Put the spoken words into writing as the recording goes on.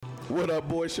What up,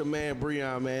 boy? It's your man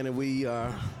Breon, man, and we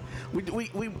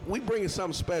bringing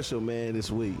something special, man, this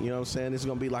week. You know what I'm saying? This is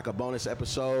gonna be like a bonus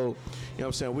episode. You know what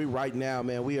I'm saying? We right now,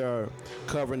 man, we are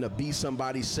covering the Be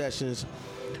Somebody Sessions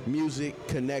music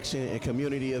connection and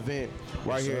community event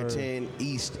right here at 10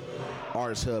 East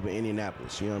Arts Hub in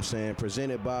Indianapolis. You know what I'm saying?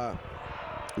 Presented by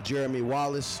Jeremy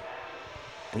Wallace.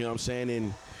 You know what I'm saying?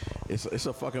 And it's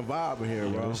a fucking vibe in here,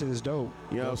 bro. This shit is dope.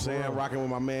 You know what I'm saying? Rocking with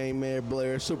my man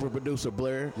Blair, super producer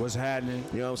Blair. What's happening?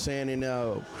 You know what I'm saying?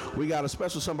 And we got a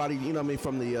special somebody, you know what I mean,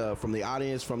 from the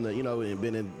audience, from the, you know, and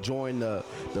been enjoying the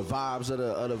vibes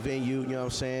of the venue, you know what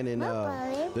I'm saying? And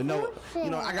you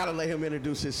know, I gotta let him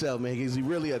introduce himself, man, because he's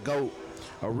really a GOAT,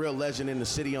 a real legend in the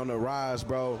city on the rise,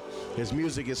 bro. His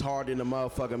music is hard in the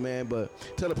motherfucker, man, but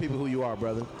tell the people who you are,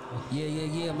 brother.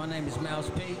 Yeah. My name is Mouse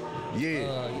P.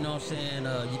 Yeah. You know what I'm saying?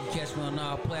 You can catch me on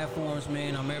all platforms,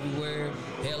 man. I'm everywhere.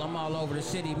 Hell, I'm all over the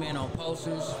city, man, on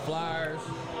posters, flyers.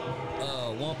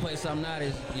 One place I'm not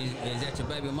is at your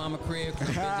baby mama crib, because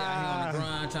I'm busy out here on the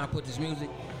grind trying to put this music.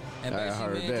 And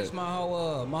basically, man, just my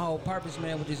whole purpose,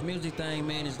 man, with this music thing,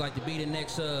 man, is like to be the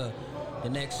next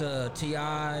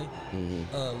T.I.,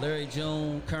 Larry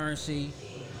June, Currency,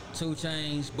 2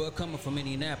 Chainz, but coming from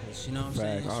Indianapolis, you know what I'm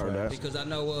saying? I heard that. Because I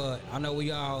know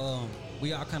we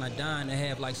all kind of dying to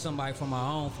have like somebody from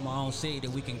our own city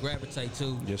that we can gravitate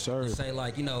to. Yes, sir. And say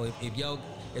like, you know,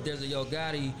 if there's a Yo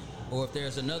Gotti or if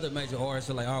there's another major artist,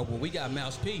 like, oh well, we got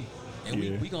Mouse P. And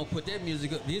we gonna put this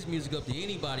music up to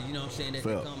anybody, you know what I'm saying, that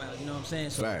can come out, you know what I'm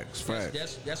saying? So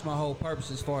facts. That's my whole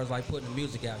purpose as far as like putting the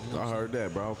music out, you know what I heard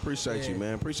that, bro. Appreciate you,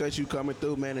 man. Appreciate you coming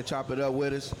through, man, and chop it up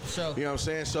with us. Sure. You know what I'm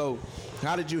saying? So,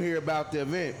 how did you hear about the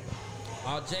event?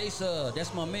 Jace,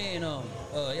 that's my man.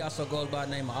 He also goes by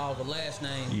the name of Oliver, last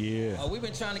name. Yeah. We've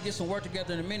been trying to get some work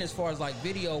together in a minute as far as like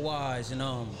video wise, and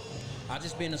I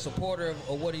just been a supporter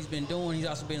of what he's been doing. He's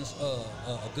also been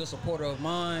a good supporter of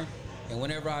mine. And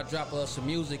whenever I drop some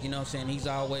music, you know what I'm saying, he's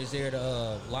always there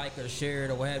to like or share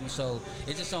it or what have you. So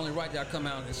it's just only right that I come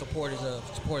out and support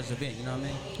his event, you know what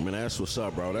I mean? Man, that's what's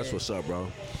up, bro. That's what's up, bro.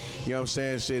 You know what I'm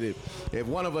saying? Shit, if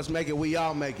one of us make it, we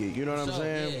all make it. You know what I'm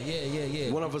saying?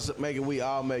 Yeah. One of us make it, we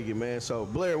all make it, man. So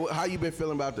Blair, how you been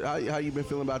feeling about how you been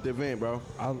feeling about the event, bro?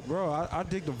 I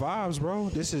dig the vibes, bro.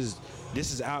 This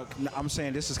is out. I'm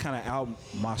saying this is kind of out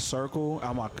my circle,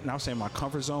 not saying my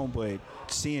comfort zone, but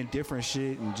seeing different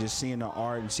shit and just seeing the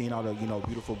art and seeing all the, you know,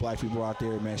 beautiful black people out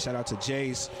there, man. Shout out to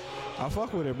Jace. I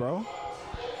fuck with it, bro.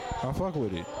 I fuck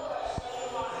with it.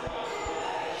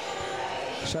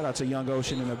 Shout out to Young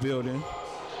Ocean in the building.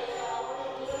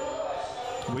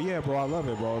 But yeah, bro, I love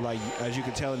it, bro. Like, as you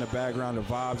can tell in the background, the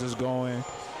vibes is going.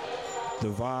 The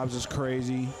vibes is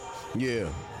crazy. Yeah.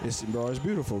 It's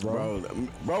beautiful, bro.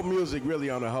 Bro, music really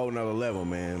on a whole nother level,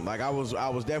 man. Like I was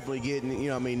definitely getting, you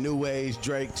know what I mean, new age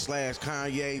Drake /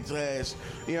 Kanye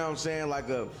 / you know what I'm saying, like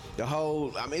the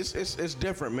whole, I mean, it's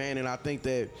different, man. And I think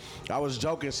that I was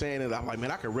joking saying that I'm like,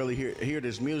 man, I could really hear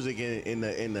this music in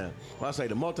the what I say,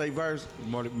 the multiverse,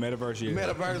 metaverse, yeah.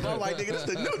 Metaverse. I'm like, nigga,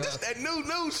 this that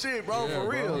new shit, bro, for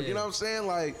real. Bro, yeah. You know what I'm saying?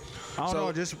 Like, I don't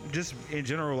know, just in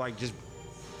general, like just.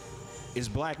 It's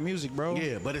black music, bro.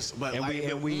 Yeah, but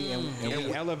we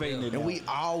elevating it. And we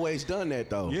always done that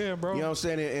though. Yeah, bro. You know what I'm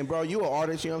saying? And bro, you an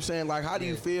artist, you know what I'm saying? Like, how do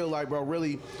you feel like, bro, really,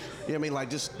 you know what I mean? Like,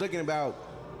 just thinking about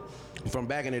from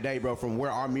back in the day, bro, from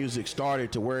where our music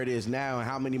started to where it is now, and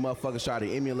how many motherfuckers try to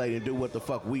emulate and do what the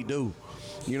fuck we do.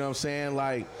 You know what I'm saying?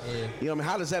 Like, you know what I mean?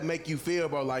 How does that make you feel,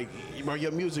 bro? Like, bro,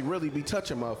 your music really be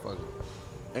touching motherfuckers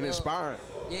and inspiring.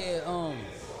 Yeah,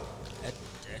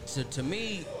 to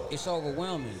me, it's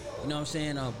overwhelming. You know what I'm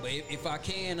saying? But if I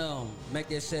can make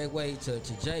that segue to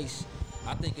Jace,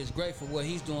 I think it's great for what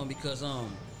he's doing because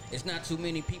it's not too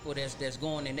many people that's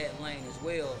going in that lane as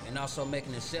well, and also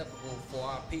making it acceptable for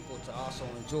our people to also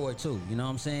enjoy too. You know what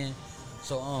I'm saying?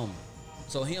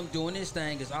 So him doing this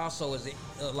thing is also,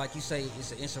 like you say,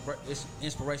 it's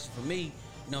inspiration for me.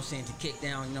 You know what I'm saying, to kick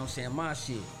down, you know what I'm saying, my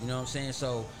shit. You know what I'm saying?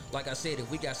 So, like I said, if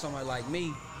we got somebody like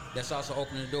me that's also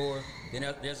opening the door,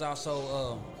 then there's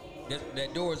also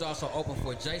that door is also open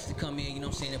for Jace to come in, you know what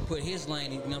I'm saying, and put his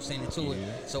lane, you know what I'm saying, into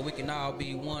it, so we can all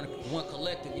be one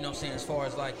collective, you know what I'm saying, as far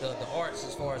as like the arts,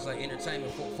 as far as like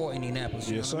entertainment for Indianapolis.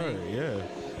 You yes, know what sir. I mean?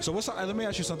 Yeah. So what side? Let me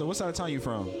ask you something. What side of town you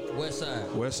from? West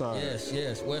side. West side.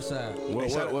 Yes, West side.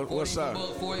 What side?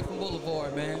 40 from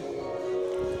Boulevard, man.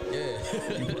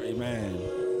 Yeah. Man. Man.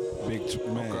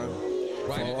 Okay.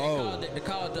 Right, they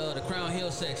call it the Crown Hill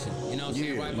section. You know what I'm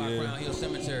saying? Right by Crown Hill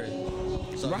Cemetery.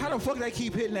 So, bro, how the fuck they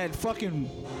keep hitting that fucking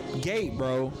gate,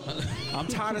 bro? I'm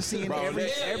tired of seeing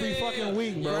every fucking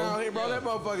week, bro. Around here, bro, that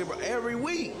motherfucker, bro, every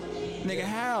week. Nigga,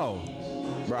 how?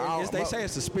 Bro, They say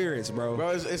it's the spirits, bro.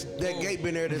 Bro, it's that gate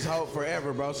been there this whole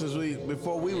forever, bro.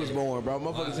 Before we was born, bro.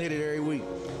 Motherfuckers hit it every week.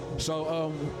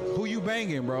 So, who you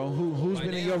banging, bro? Who's Right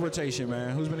been in now? your rotation,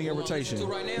 man? Who's been in your Who I'm rotation?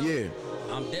 listening to right now? Yeah.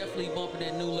 I'm definitely bumping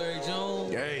that new Larry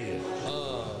Jones. Yeah.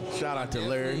 Shout out to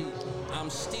Larry. Definitely, I'm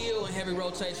still in heavy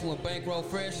rotation with Bankroll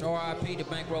Fresh, R.I.P. to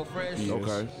Bankroll Fresh. Yes.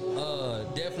 Okay.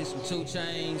 Definitely some 2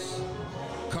 Chainz,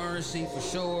 Currency for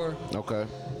sure. Okay.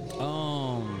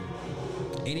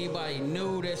 Anybody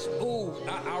new that's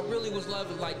I really was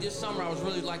loving, like this summer I was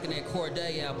really liking that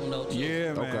Corday album though too.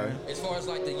 Yeah, man. Okay. As far as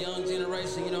like the young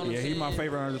generation, you know what I'm Yeah, saying? he's my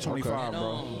favorite under 25, And,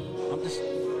 bro.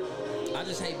 I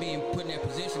just hate being put in that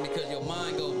position because your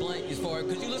mind go blank as far,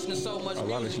 because you listen to so much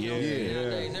lot of music, you know, yeah.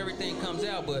 nowadays everything comes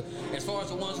out, but as far as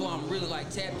the ones who I'm really like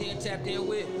tapped in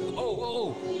with,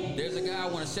 there's a guy I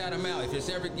want to shout him out if this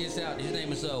ever gets out. His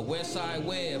name is Westside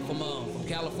Webb from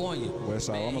California.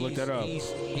 Westside, I'm gonna look that up.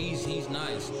 He's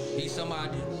nice. He's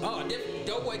somebody.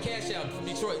 Dope Boy Cash Out from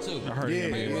Detroit too. I heard Yeah,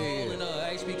 it. Payroll and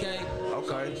HBK.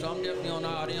 Okay. So I'm definitely on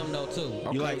all them though too.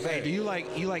 Okay. You like? Hey, do you like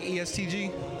ESTG?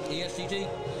 ESTG?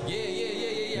 Yeah.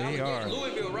 Yeah, I he was there hard. in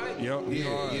Louisville, right? Yep.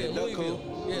 Yeah, Yeah, that's Louisville.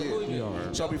 cool. Yeah, Yeah.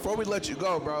 Louisville. So before we let you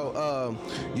go, bro,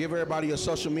 give everybody your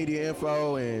social media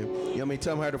info and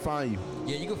tell them how to find you.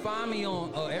 Yeah, you can find me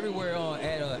on everywhere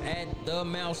at the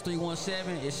Mouse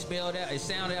 317. It's spelled out. It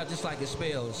sounded out just like it's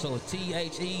spelled. So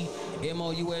TheMouse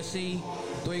 317.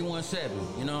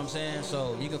 You know what I'm saying?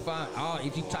 So you can find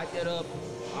if you type that up,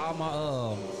 all my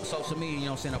social media, you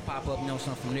know what I'm saying, will pop up,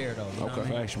 something from there though. You know what I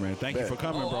mean? Thanks, man. Thank you for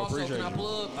coming, bro. Also, Appreciate can I you.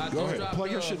 plug? I Go just ahead. dropped,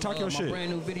 Plug your shit. Talk your my shit.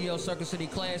 brand new video, Circuit City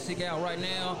Classic, out right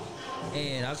now.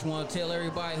 And I just want to tell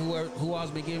everybody who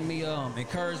else been giving me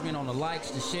encouragement on the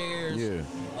likes, the shares,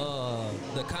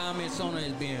 the comments on it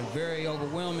has been very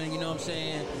overwhelming. You know what I'm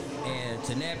saying? And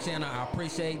to Naptown, I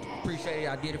appreciate it.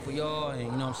 I did it for y'all, and you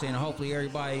know what I'm saying. And hopefully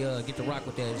everybody get to rock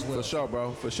with that as well.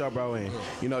 For sure, bro. And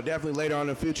definitely later on in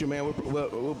the future, man,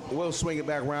 we'll swing it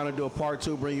back around and do a part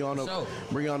 2. Bring you on the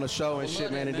show and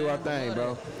shit, man, and do our thing,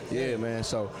 bro. Yeah, man.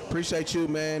 So appreciate you,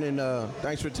 man, and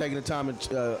thanks for taking the time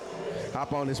to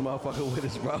hop on this motherfucker with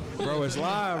us, bro. Bro, it's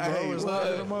live, bro. Hey, It's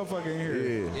live in the motherfucker in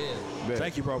here. Yeah.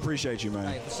 Thank you, bro. Appreciate you, man.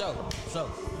 Hey, for sure.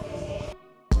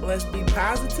 Let's be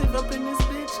positive up in this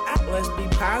bitch. Let's be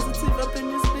positive up in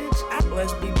this bitch.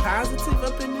 Let's be positive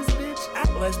up in this bitch.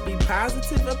 Let's be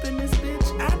positive up in this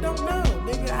bitch. I don't know,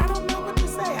 nigga. I don't know what to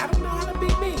say. I don't know how to be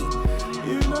me.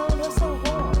 You know, that's so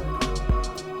hard.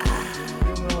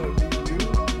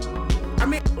 I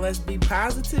mean, let's be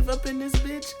positive up in this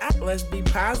bitch. Let's be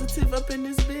positive up in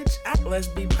this bitch. Let's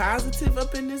be positive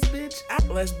up in this bitch.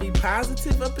 Let's be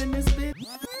positive up in this bitch.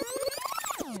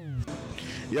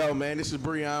 Yo, man, this is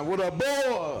Breon. What up,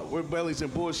 boy? We're Bellies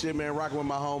and Bullshit, man. Rocking with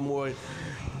my homeboy,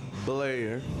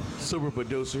 Blair, super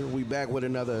producer. We back with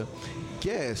another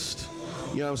guest,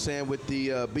 you know what I'm saying, with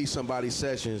the Be Somebody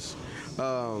sessions.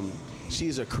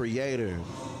 She's a creator,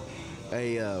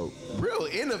 a real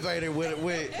innovator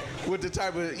with the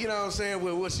type of, you know what I'm saying,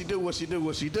 with what she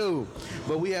do.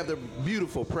 But we have the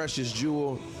beautiful, precious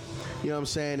Jewel, you know what I'm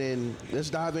saying, and let's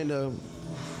dive into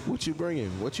what you bringing,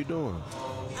 what you doing.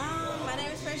 My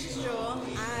name is Precious Jewel.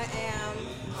 I am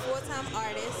a full-time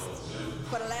artist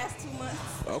for the last 2 months.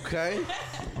 Okay.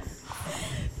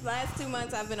 Last 2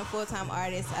 months, I've been a full-time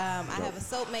artist. I have a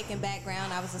soap-making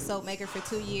background. I was a soap maker for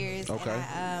 2 years. Okay.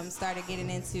 And I started getting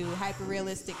into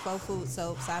hyper-realistic faux food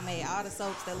soaps. I made all the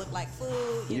soaps that look like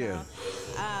food, you know.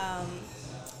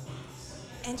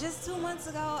 And just 2 months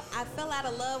ago, I fell out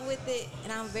of love with it,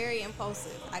 and I'm very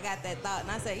impulsive. I got that thought,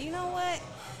 and I said, you know what?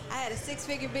 I had a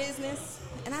 6-figure business,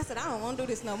 and I said, I don't want to do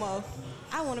this no more.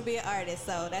 I want to be an artist,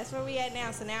 so that's where we at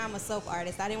now. So now I'm a soap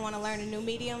artist. I didn't want to learn a new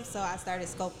medium, so I started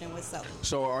sculpting with soap.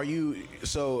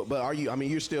 I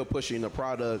mean, you're still pushing the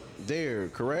product there,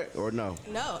 correct, or no?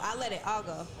 No, I let it all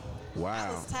go. Wow. I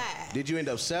was tired. Did you end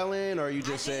up selling, or you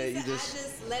just I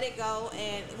just let it go,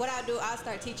 and what I'll do, I'll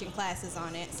start teaching classes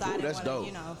on it. So I didn't want to,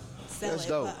 sell That's it.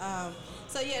 dope. But,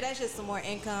 so yeah, that's just some more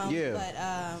income. Yeah. But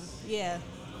yeah.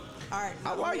 Art.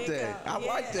 I like that. I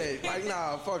like that. Like,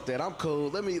 nah, fuck that. I'm cool.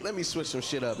 Let me switch some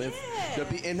shit up. And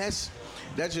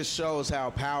that just shows how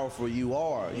powerful you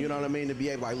are. You know what I mean? To be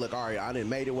able, like, look, all right, I didn't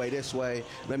made it way this way.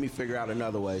 Let me figure out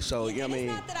another way. So, you know what I mean?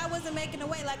 It's not that I wasn't making a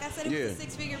way. Like I said, it was a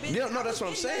 6-figure business. Yeah, no, that's what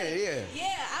I'm saying. Money.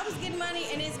 Yeah, I was getting money,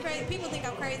 and it's crazy. People think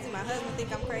I'm crazy. My husband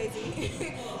think I'm crazy.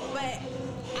 But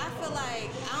I feel like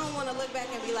I don't want to look back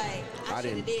and be like, I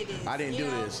should have did this. I didn't do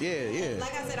this. Yeah.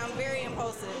 Like I said, I'm very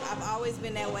impulsive. I've always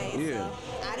been that way. Yeah. So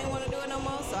I didn't want to do it no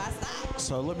more, so I stopped.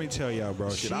 So let me tell y'all, bro.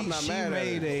 Shit, she I'm not mad at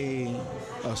made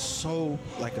a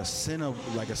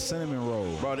cinnamon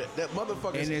roll. Bro, that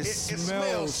motherfucker, And it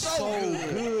smells so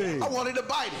good. I wanted to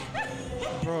bite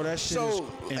it. Bro, that shit So,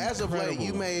 is as of late,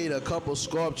 you incredible. made a couple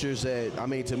sculptures that, I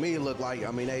mean, to me, it looked like,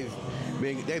 I mean, they've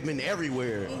been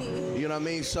everywhere. You know what I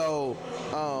mean? So,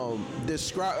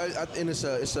 describe, and it's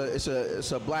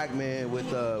a black man with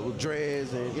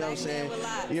dreads, and you know what I'm Black man saying? with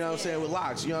locks, You know what I'm saying? With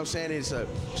locks. You know what I'm saying? It's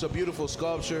a beautiful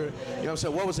sculpture. You know what I'm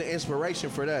saying? What was the inspiration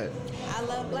for that? I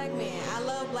love black men. I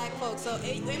love black folks. So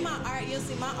in my art, you'll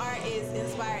see my art is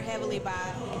inspired heavily by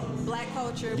black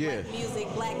culture, Yeah. black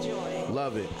music, black joy.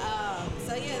 Love it.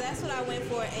 So yeah, that's what I went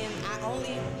for, and I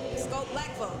only scope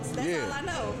black folks. That's Yeah. all I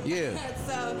know. Yeah.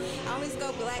 So I only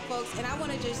scope black folks, and I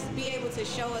want to just be able to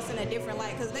show us in a different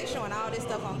light, because they showing all this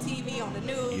stuff on TV, on the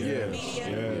news, Yes. the media.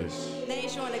 Yes. They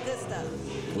ain't showing the good stuff.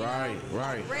 Right.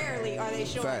 Rarely are they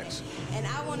showing Facts. it. And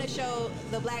I want to show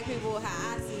the black people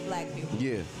how I see black people.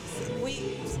 Yeah.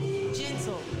 We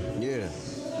gentle. Yeah.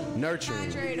 Nurturing.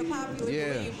 Contrary to popular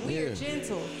Yeah, belief, we yeah. are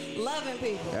gentle, loving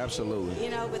people. Absolutely.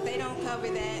 You know, but they don't cover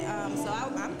that, so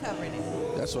I'm covering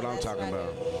it. That's what I'm That's talking what I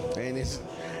about.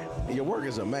 And your work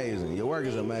is amazing. Your work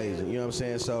is amazing. You know what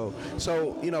I'm saying? So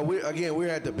you know, we're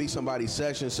at the Be Somebody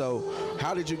session. So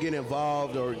how did you get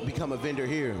involved or become a vendor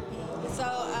here? So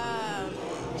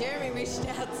Jeremy reached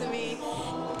out to me,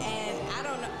 and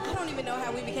I don't even know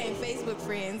how we became Facebook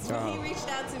friends. But he reached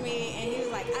out to me, and he was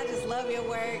like, "I just love your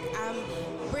work. I'm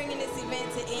bringing this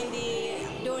event to Indy.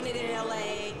 I'm doing it in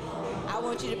LA. I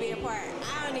want you to be a part."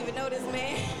 I don't even know this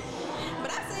man.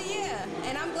 But I said, yeah,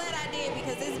 and I'm glad I did,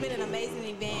 because it's been an amazing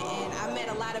event, and I met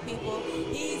a lot of people.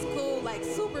 He's cool, like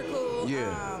super cool.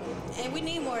 Yeah. And we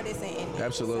need more of this in Indy.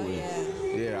 Absolutely.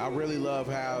 So, Yeah, I really love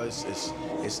how it's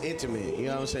intimate. You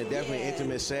know what I'm saying? Definitely Yeah.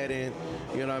 intimate setting.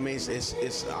 You know what I mean?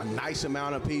 It's a nice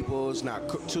amount of people. It's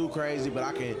not too crazy, but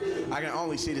I can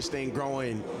only see this thing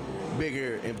growing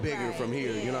bigger and bigger Right, from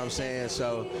here. You know what I'm saying?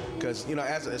 So, because you know,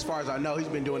 as far as I know, he's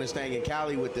been doing this thing in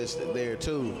Cali with this there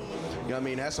too. You know what I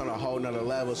mean? That's on a whole nother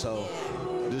level. So,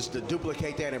 just to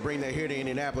duplicate that and bring that here to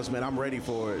Indianapolis, man, I'm ready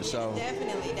for it. So,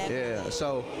 Definitely. yeah.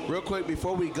 So, real quick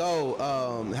before we go,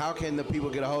 how can the people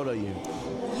get a hold of you?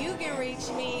 You can reach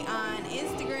me on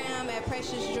Instagram at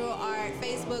Precious Jewel Art,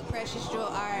 Facebook Precious Jewel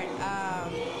Art,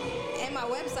 and my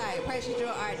website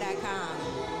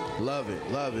PreciousJewelArt.com. Love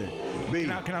it. B.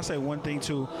 Can I say one thing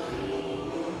too?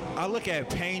 I look at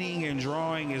painting and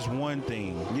drawing as one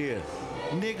thing. Yeah.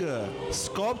 Nigga,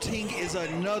 sculpting is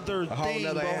another whole thing,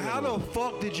 nother bro. How animal. the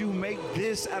fuck did you make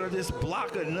this out of this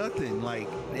block of nothing? Like,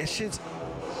 that shit's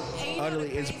And you know utterly,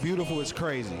 the it's crazy beautiful, thing? it's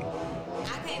crazy.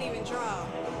 I can't even draw.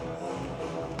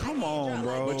 Come on,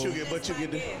 bro. But you That's get my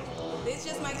the- gift. It's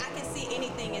just like I can see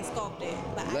anything and sculpt it,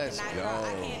 but Let's I cannot draw.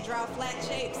 I go. can't draw flat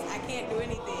shapes. I can't do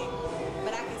anything,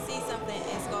 but I can see something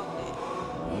and sculpt it.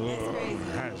 That's crazy.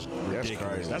 That's That's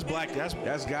ridiculous. crazy. That's black.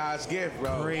 That's God's gift,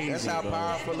 bro. Crazy, That's how bro.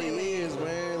 powerful he is,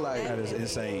 man. Like, That is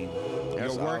insane.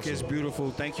 That's Your work awesome. is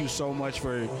beautiful. Thank you so much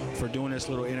for doing this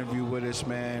little interview with us,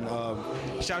 man.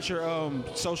 Shout your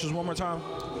socials one more time.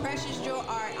 Precious Jewel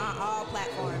Art on all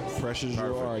platforms. Precious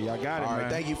Jewel Art. Y'all got it, all man.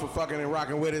 right, thank you for fucking and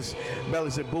rocking with us.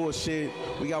 Belly said bullshit.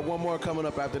 We got one more coming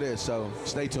up after this, so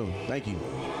stay tuned. Thank you.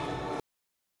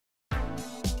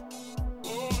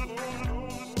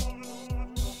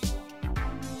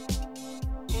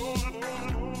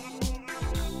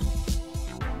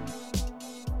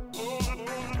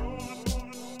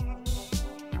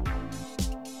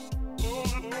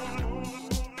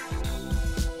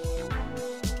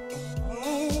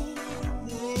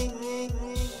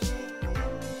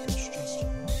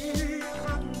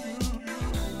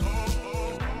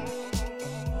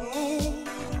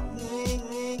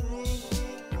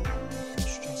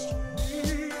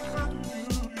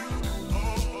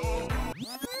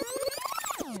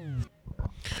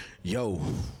 Yo,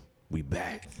 we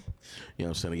back. You know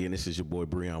what I'm saying? Again, this is your boy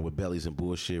Breon with Bellies and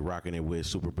Bullshit, rocking it with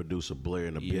super producer Blair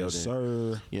in the building. Yes,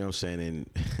 sir. You know what I'm saying?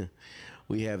 And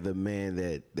we have the man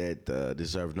that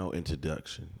deserves no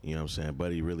introduction. You know what I'm saying?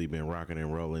 Buddy really been rocking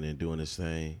and rolling and doing his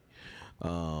thing.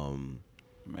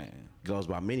 Man. Goes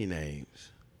by many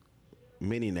names.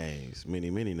 Many names.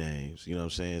 You know what I'm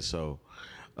saying? So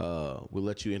we'll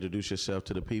let you introduce yourself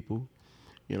to the people.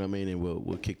 You know what I mean? And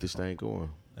we'll kick this thing going.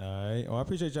 All right. Well, I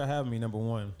appreciate y'all having me, number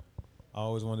one. I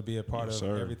always want to be a part Yes, of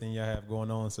sir. everything y'all have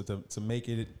going on. So to make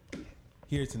it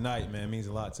here tonight, man, means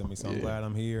a lot to me. So I'm glad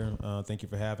I'm here. Thank you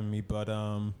for having me. But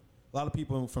a lot of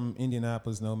people from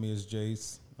Indianapolis know me as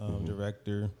Jace,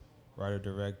 director, writer,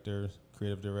 director,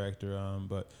 creative director.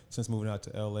 But since moving out to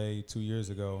LA 2 years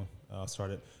ago, I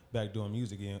started back doing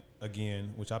music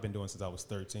again, which I've been doing since I was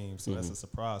 13. So that's a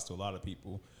surprise to a lot of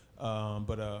people.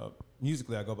 But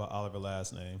musically, I go by Oliver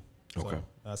last name. So Okay.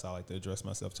 that's how I like to address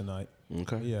myself tonight.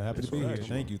 Okay. Yeah, happy to be here.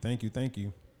 Thank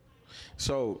you.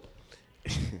 So,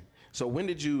 so when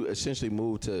did you essentially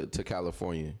move to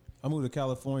California? I moved to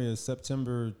California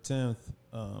September 10th,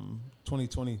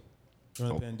 2020,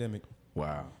 during the pandemic.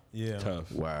 Wow. Yeah.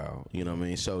 Tough. Wow. You know what I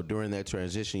mean? So during that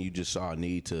transition, you just saw a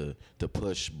need to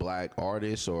push black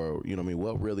artists, or, you know what I mean,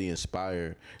 what really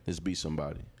inspired this Be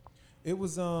Somebody? It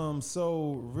was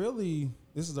so really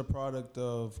this is a product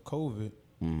of COVID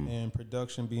and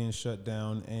production being shut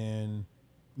down and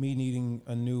me needing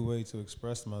a new way to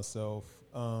express myself.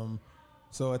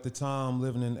 So at the time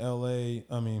living in LA,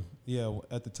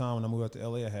 at the time when I moved out to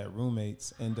LA, I had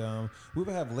roommates, and we would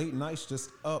have late nights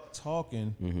just up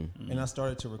talking, and I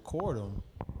started to record them.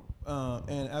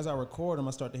 And as I record them,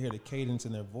 I start to hear the cadence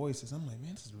in their voices. I'm like,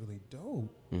 man, this is really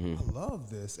dope. I love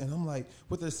this. And I'm like,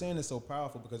 what they're saying is so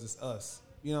powerful because it's us.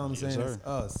 You know what I'm saying? sir. It's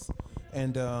us.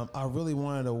 And I really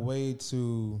wanted a way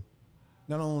to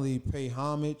not only pay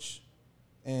homage,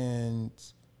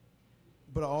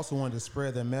 but I also wanted to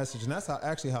spread their message. And that's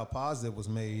how Positive was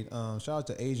made. Shout out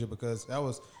to Asia, because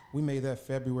we made that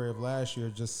February of last year,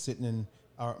 just sitting in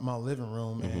my living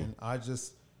room. And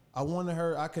I wanted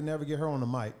her. I could never get her on the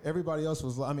mic. Everybody else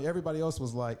was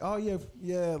like, oh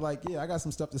yeah, I got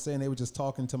some stuff to say, and they were just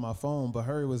talking to my phone. But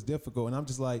her, it was difficult, and I'm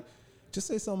just like, just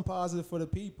say something positive for the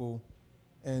people.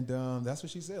 And that's what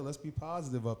she said. Let's be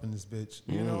positive up in this bitch,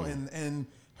 you know. And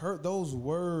those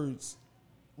words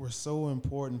were so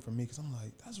important for me, because I'm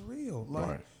like, that's real. Like,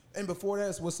 Right. And before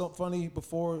that, what's so funny?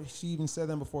 Before she even said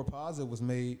that, before Positive was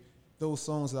made, those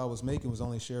songs that I was making was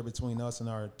only shared between us and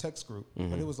our text group.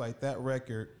 But it was like that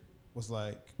record was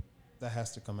like, that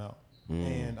has to come out.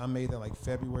 And I made that like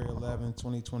February 11,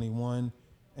 2021,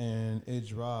 and it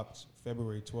dropped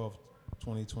February 12th,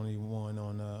 2021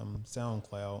 on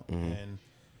SoundCloud. And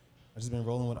I've just been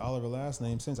rolling with Oliver last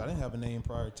name since. I didn't have a name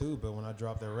prior to, but when I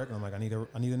dropped that record, I'm like, I need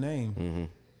a name.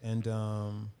 And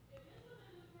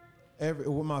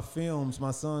with my films,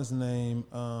 my son's name,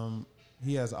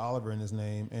 he has Oliver in his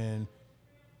name, and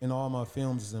in all my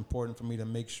films, it's important for me to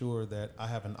make sure that I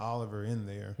have an Oliver in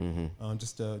there,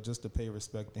 just to pay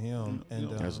respect to him.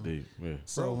 And That's deep. Yeah.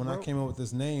 so when I came up with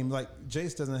this name, like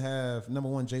Jace doesn't have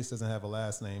a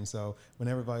last name. So when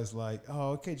everybody's like,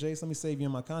 oh, okay, Jace, let me save you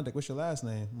in my contact. What's your last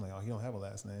name? I'm like, oh, he don't have a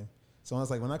last name. So I was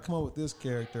like, when I come up with this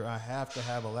character, I have to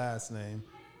have a last name.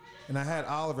 And I had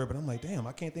Oliver, but I'm like, damn,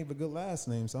 I can't think of a good last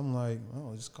name. So I'm like,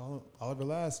 oh, just call him Oliver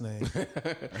last name.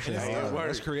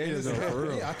 That's creative though, for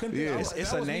real. Yeah, I couldn't. Yeah.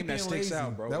 It's a name that sticks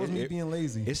out, bro. That was me being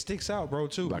lazy. It sticks out, bro,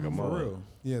 too. Like a for mug. real.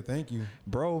 Yeah, thank you.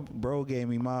 Bro gave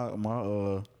me my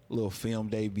little film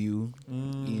debut.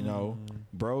 You know,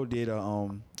 bro did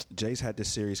Jace had this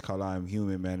series called I Am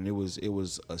Human, man, and it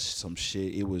was some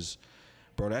shit. It was,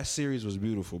 bro, that series was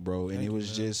beautiful, bro, and it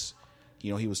was just,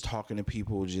 you know, he was talking to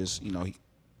people, just, you know,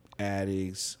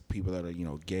 addicts, people that are, you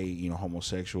know, gay, you know,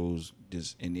 homosexuals,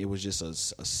 just, and it was just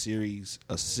a serious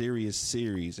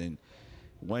series. And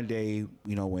one day,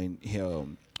 you know, when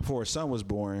before his son was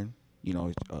born, you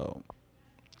know,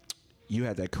 you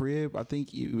had that crib. I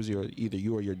think it was either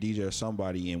you or your DJ or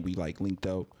somebody, and we like linked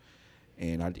up.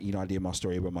 And I did my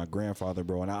story about my grandfather,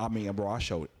 bro. And I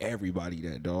showed everybody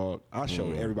that, dog. I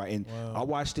showed everybody, and I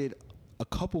watched it a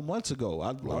couple months ago.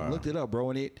 I looked it up,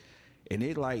 bro, and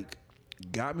it like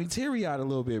got me teary-eyed a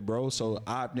little bit, bro. So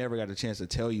I've never got a chance to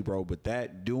tell you, bro.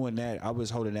 But doing that, I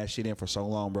was holding that shit in for so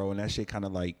long, bro. And that shit kind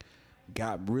of like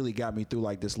really got me through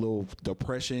like this little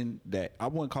depression that I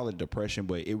wouldn't call it depression,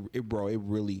 but it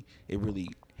really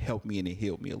helped me and it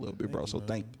healed me a little bit, bro. So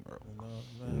thank you, bro.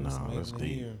 That's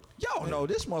deep. Y'all know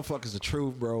this motherfucker's the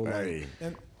truth, bro. Like,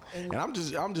 Hey. And I'm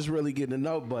just really getting to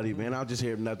know Buddy, man. I'm just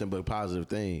hearing nothing but positive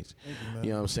things.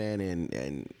 You know what I'm saying?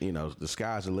 And you know, the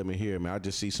sky's the limit here, man. I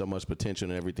just see so much potential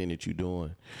in everything that you're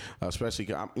doing. Especially,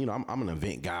 I'm an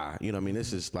event guy. You know what I mean?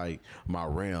 This is like my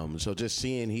realm. So just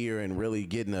seeing here and really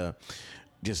getting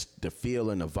just the feel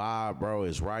and the vibe, bro,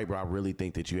 is right, bro. I really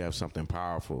think that you have something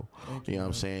powerful. You know what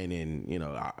I'm saying? And, you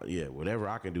know, whatever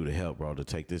I can do to help, bro, to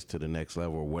take this to the next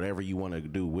level, or whatever you want to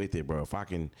do with it, bro. If I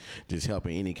can just help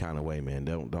in any kind of way, man,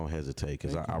 don't hesitate,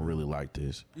 because I really like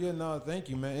this. Yeah, no, thank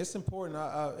you, man. It's important.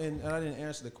 And I didn't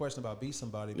answer the question about Be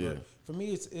Somebody, but for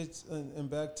me, it's and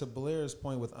back to Blair's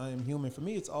point with I Am Human. For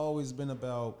me, it's always been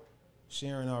about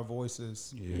sharing our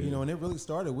voices, you know, and it really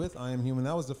started with I Am Human.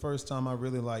 That was the first time I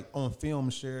really, like, on film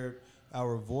shared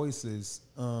our voices.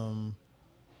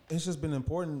 it's just been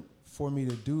important for me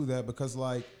to do that because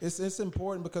like it's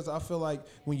important because I feel like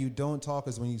when you don't talk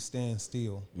is when you stand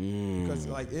still because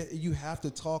like you have to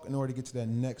talk in order to get to that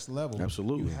next level.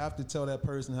 Absolutely. You have to tell that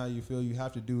person how you feel. You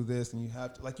have to do this and you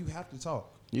have to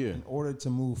talk in order to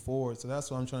move forward. So that's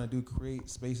what I'm trying to do, create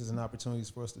spaces and opportunities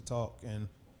for us to talk. And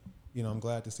you know, I'm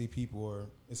glad to see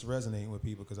it's resonating with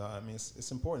people because I mean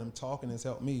it's important. I'm talking has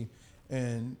helped me.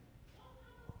 And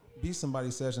Be Somebody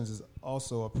Sessions is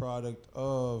also a product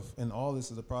of, and all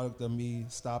this is a product of me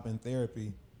stopping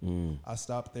therapy. I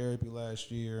stopped therapy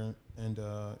last year, and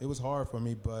it was hard for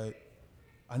me, but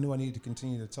I knew I needed to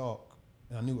continue to talk,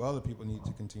 and I knew other people needed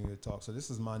to continue to talk. So this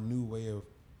is my new way of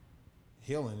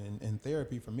healing and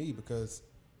therapy for me because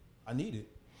I need it.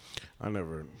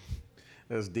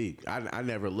 That's deep. I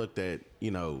never looked at,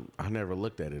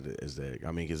 it as that.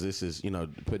 I mean, because this is,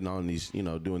 putting on these,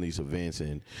 doing these events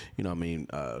and,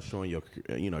 showing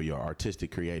your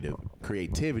artistic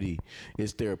creativity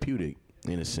is therapeutic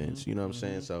in a sense. You know what I'm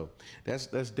saying? So that's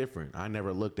different. I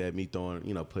never looked at me throwing,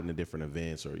 putting in different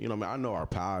events or, I know our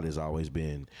pod has always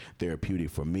been therapeutic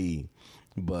for me.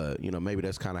 But, maybe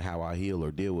that's kind of how I heal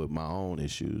or deal with my own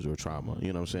issues or trauma.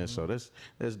 You know what I'm saying? So that's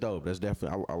dope. That's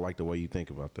definitely, I like the way you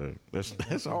think about that.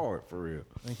 That's hard for real.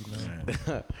 Thank you,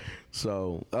 man.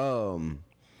 So,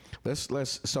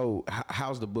 so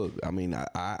how's the book? I mean,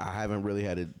 I haven't really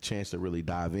had a chance to really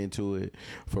dive into it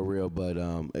for real, but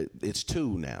it's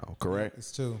 2 now, correct?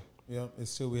 It's 2. Yep,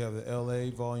 it's 2. We have the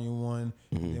LA Volume 1,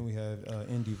 and then we have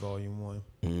Indie Volume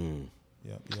 1.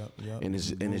 Yep. And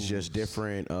it's just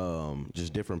different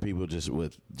people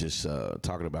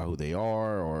talking about who they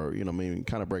are, or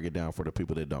kind of break it down for the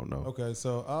people that don't know. Okay,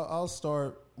 so I'll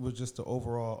start with just the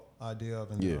overall idea of,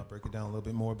 and then I'll break it down a little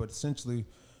bit more. But essentially,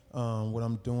 what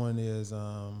I'm doing is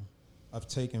I've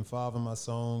taken 5 of my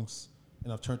songs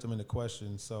and I've turned them into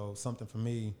questions. So something for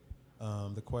me,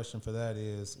 the question for that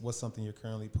is, what's something you're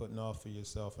currently putting off for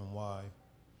yourself and why?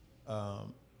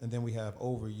 And then we have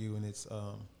Over You, and it's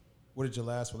what did your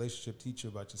last relationship teach you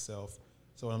about yourself?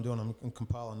 So what I'm doing, I'm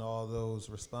compiling all those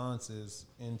responses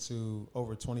into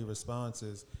over 20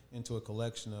 responses into a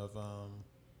collection of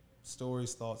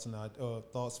stories, thoughts,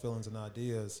 feelings, and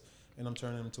ideas, and I'm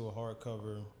turning them into a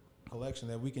hardcover collection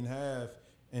that we can have,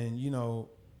 and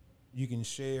you can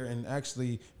share and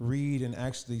actually read and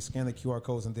actually scan the QR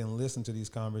codes and then listen to these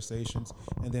conversations.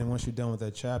 And then once you're done with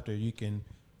that chapter,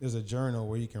 there's a journal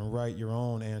where you can write your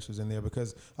own answers in there,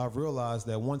 because I've realized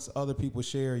that once other people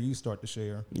share, you start to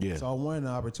share. Yeah. So I wanted an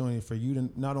opportunity for you to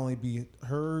not only be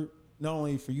heard, not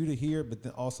only for you to hear, but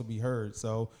then also be heard.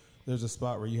 So there's a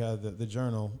spot where you have the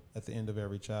journal at the end of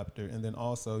every chapter. And then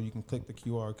also you can click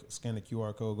scan the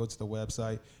QR code, go to the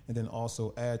website, and then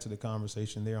also add to the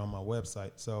conversation there on my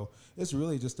website. So it's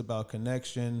really just about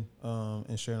connection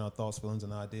and sharing our thoughts, feelings,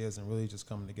 and ideas, and really just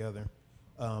coming together.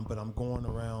 But I'm going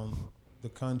around the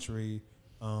country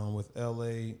with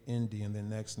LA, Indy, and then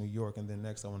next New York, and then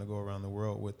next I want to go around the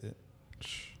world with it.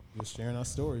 Just sharing our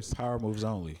stories. Power moves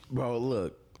only. Bro,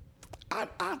 look, I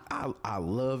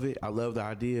love it. I love the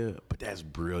idea, but that's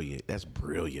brilliant. That's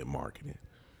brilliant marketing.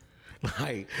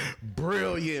 Like,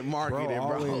 brilliant marketing,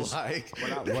 bro. Like,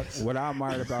 what I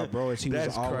admired about bro is he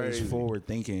was always forward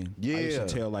thinking. Yeah. I used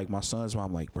to tell like my son's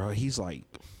mom, like, bro, he's like,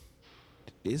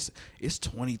 it's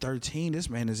 2013. This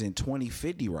man is in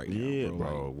 2050 right now. Yeah,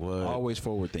 bro. Like, what? Always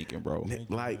forward thinking, bro.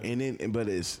 Like, but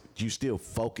it's, you still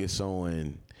focus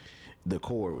on the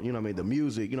core. You know what I mean? The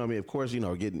music. You know what I mean? Of course,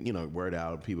 getting word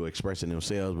out, people expressing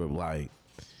themselves, but like,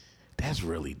 that's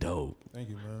really dope. Thank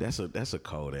you, man. That's a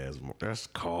cold ass. That's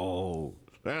cold.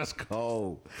 That's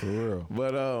cold. For real.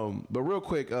 But real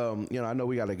quick, I know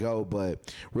we got to go,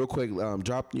 but real quick,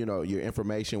 drop, your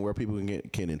information where people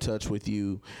can in touch with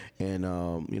you, and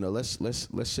let's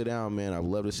sit down, man. I'd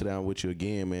love to sit down with you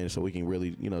again, man, so we can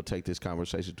really, take this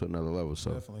conversation to another level.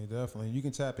 So definitely. You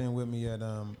can tap in with me at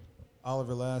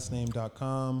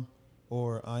oliverlastname.com,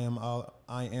 or I am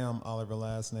Oliver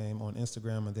Last Name on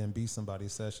Instagram, and then Be Somebody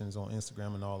Sessions on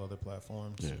Instagram and all other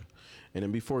platforms. Yeah. And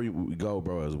then before we go,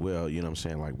 bro, as well, you know what I'm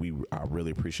saying? Like, I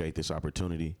really appreciate this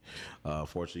opportunity.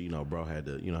 Fortunately, bro had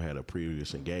a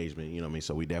previous engagement, you know what I mean?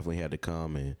 So we definitely had to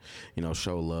come and,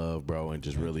 show love, bro, and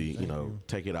just really,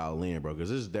 take it all in, bro, because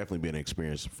this has definitely been an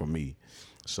experience for me.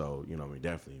 So,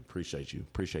 definitely appreciate you.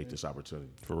 Appreciate this opportunity.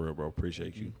 For real, bro.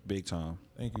 Appreciate you. Big time.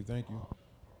 Thank you.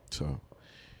 So,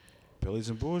 Billy's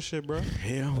and bullshit, bro.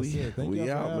 Yeah,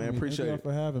 we out, man. Appreciate it. Thank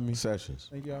you for having me. Sessions.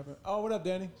 Thank you. Oh, what up,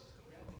 Danny?